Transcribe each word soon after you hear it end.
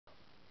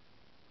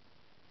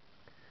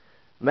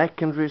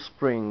Secondary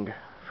Spring,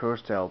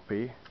 first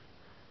LP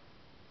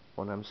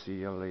on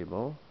MCA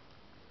label.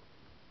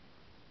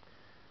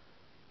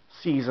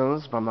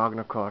 Seasons by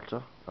Magna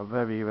Carta, a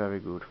very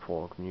very good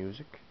folk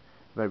music,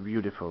 very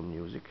beautiful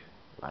music,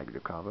 like the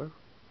cover.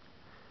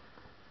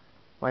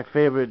 My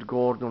favorite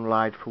Gordon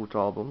Lightfoot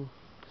album,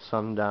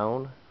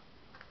 Sundown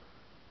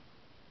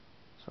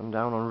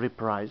on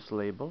Reprise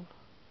label.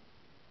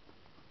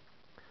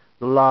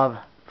 The Love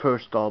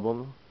first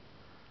album,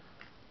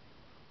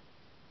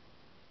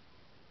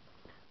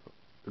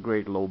 The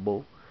Great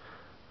Lobo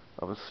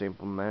of a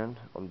Simple Man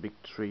on Big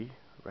Tree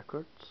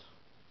Records.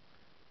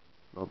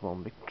 Love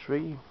on Big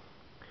Tree.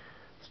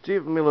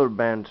 Steve Miller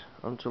Band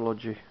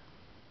anthology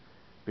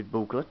with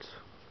booklet.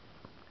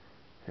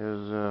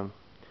 Here's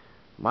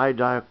My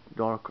Dark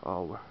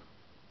Hour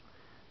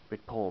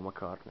with Paul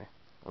McCartney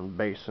on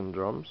bass and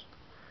drums.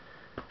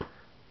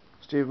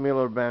 Steve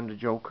Miller Band The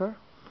Joker.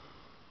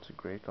 It's a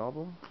great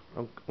album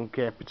on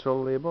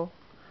Capitol label.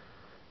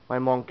 My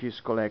Monkeys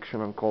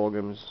collection on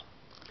Colgan's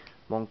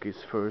Monkeys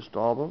first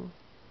album.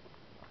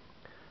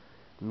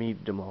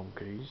 Meet the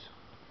Monkeys.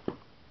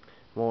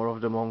 More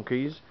of the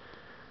Monkeys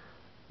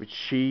with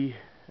She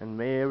and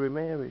Mary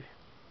Mary.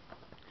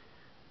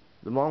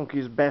 The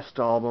Monkeys' best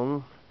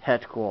album,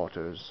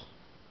 Headquarters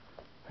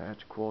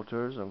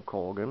on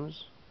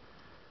Colgan's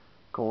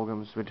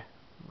with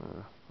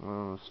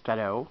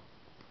Stadio.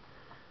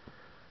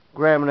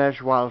 Graham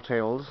Nash Wild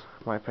Tales,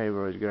 my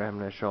favorite Graham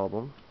Nash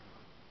album,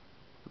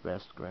 the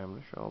best Graham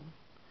Nash album.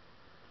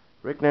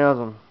 Rick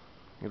Nelson,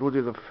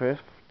 Rudy the Fifth,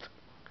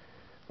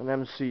 an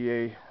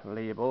MCA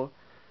label.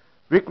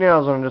 Rick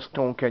Nelson and the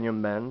Stone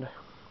Canyon Band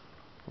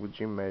with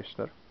Jim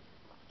Meissner.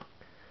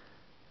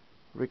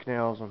 Rick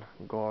Nelson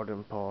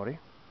Garden Party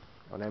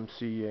on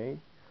MCA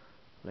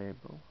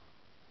label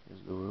is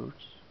the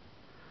roots.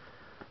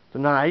 The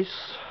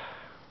Nice,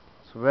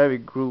 it's a very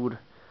good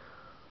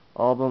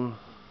album,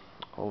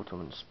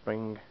 Autumn and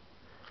Spring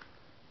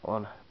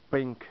on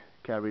Pink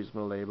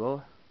Charisma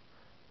label.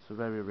 It's a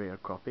very rare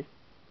copy.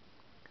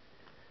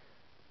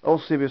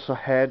 Osiris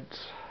Ahead,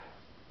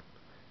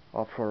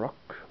 Afro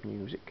Rock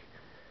music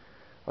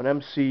on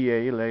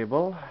MCA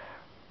label.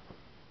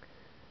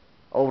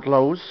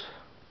 Outlaws,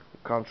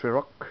 Country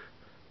Rock,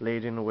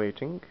 Lady in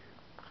Waiting.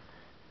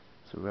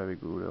 It's a very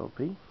good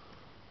LP.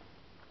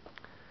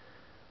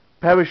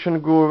 Parrish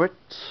and Gurwit,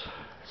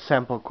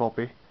 sample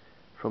copy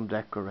from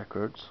Decca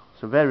Records.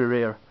 It's a very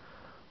rare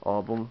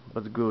album,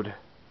 but good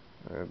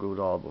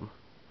album.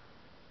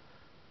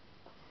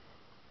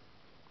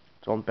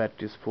 Tom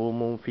Petty's Full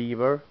Moon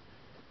Fever.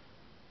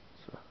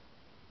 It's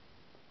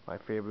my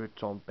favorite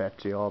Tom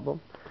Petty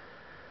album.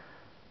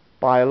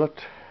 Pilot,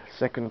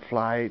 Second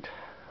Flight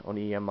on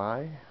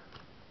EMI.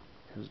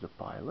 Here's the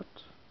Pilot.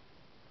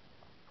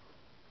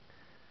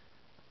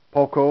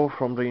 Poco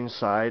from the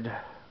Inside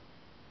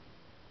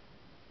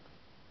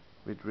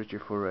with Richie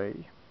Foray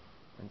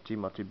and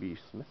Timothy B.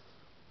 Smith.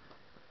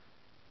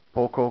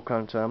 Poco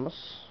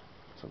Cantamus,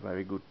 it's a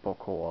very good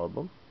Poco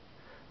album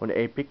on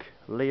Epic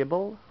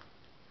label.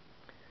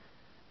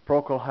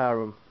 Procol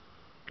Harum,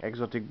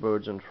 Exotic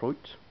Birds and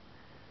Fruit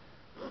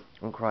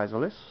on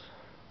Chrysalis.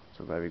 It's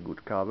a very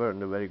good cover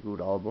and a very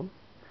good album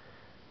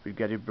with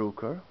Gary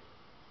Brooker.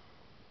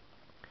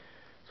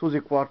 Susie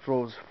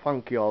Quattro's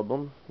funky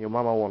album, Your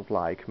Mama Won't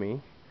Like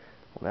Me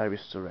on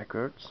Arista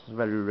Records. It's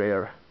very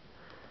rare,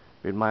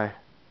 with my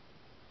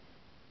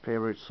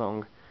favorite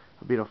song,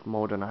 A Bit of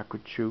More Than I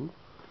Could Chew.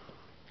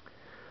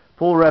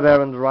 Paul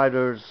Revere and the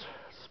Riders,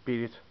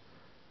 Spirit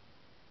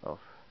of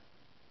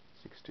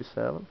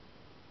 67.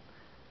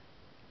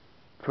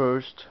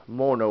 First,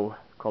 Mono,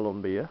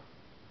 Columbia.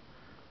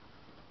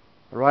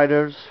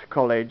 Riders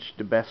College,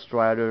 the best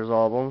Riders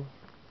album,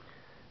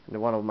 and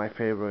one of my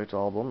favorite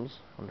albums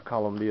on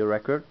Columbia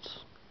Records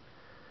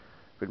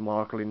with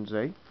Mark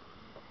Lindsay.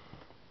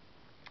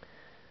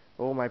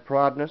 Oh My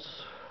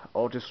Proudness,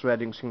 Otis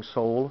Redding Sing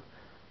Soul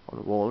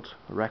on Vault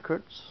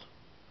Records.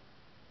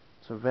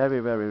 It's a very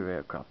very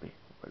rare copy,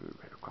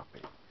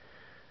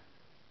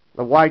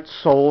 The White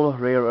Soul,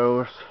 Rare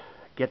Earth,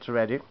 Get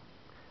Ready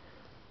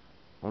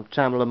on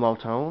Tamla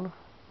Motown.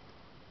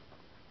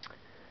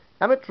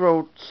 Emmett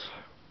Rhodes,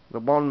 the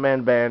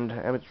one-man band,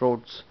 Emmett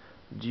Rhodes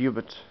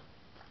Duet,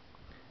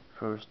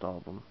 first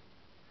album.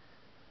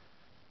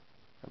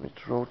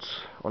 Emmett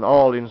Rhodes on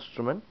all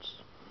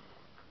instruments.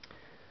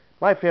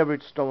 My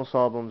favorite Stones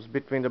albums,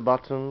 Between the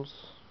Buttons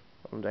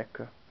on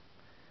Decca,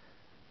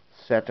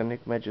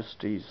 Satanic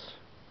Majesties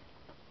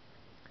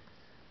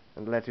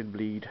and Let It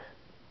Bleed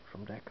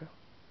from Decca.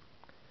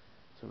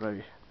 It's a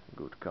very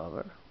good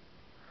cover.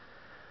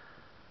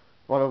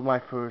 One of my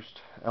first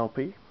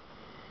LP.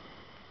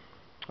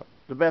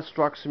 The Best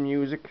Roxy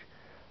Music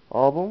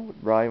album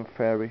with Brian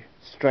Ferry,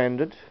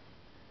 Stranded.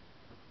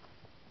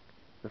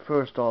 The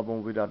first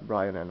album without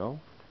Brian Eno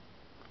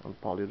on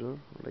Polydor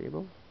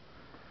label.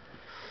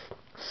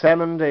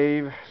 Sam and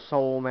Dave,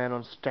 Soul Man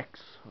on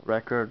Stax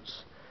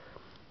Records.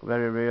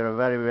 Very rare,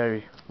 very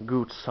very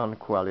good sound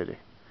quality.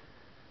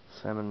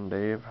 Sam and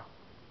Dave,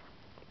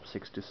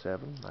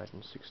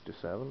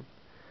 1967.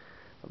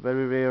 A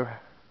very rare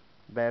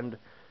band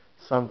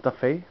Santa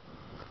Fe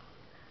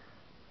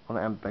on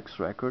Ampex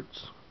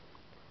Records.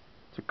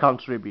 It's a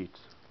country beat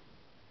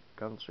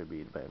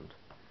band.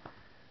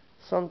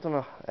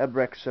 Santana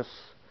Abrex's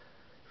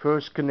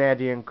first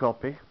Canadian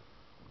copy,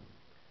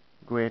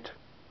 great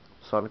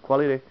sound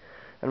quality,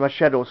 and my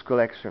Shadows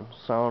collection,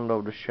 Sound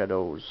of the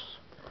Shadows,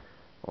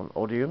 on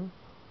Odeon.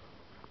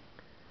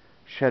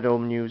 Shadow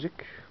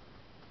Music,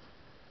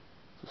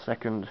 the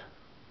second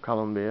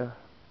Columbia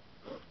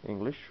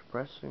English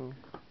pressing,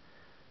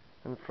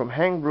 and from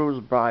Hank,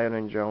 Bruce, Brian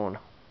and Joan,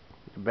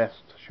 the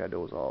best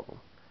Shadows album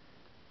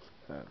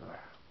ever.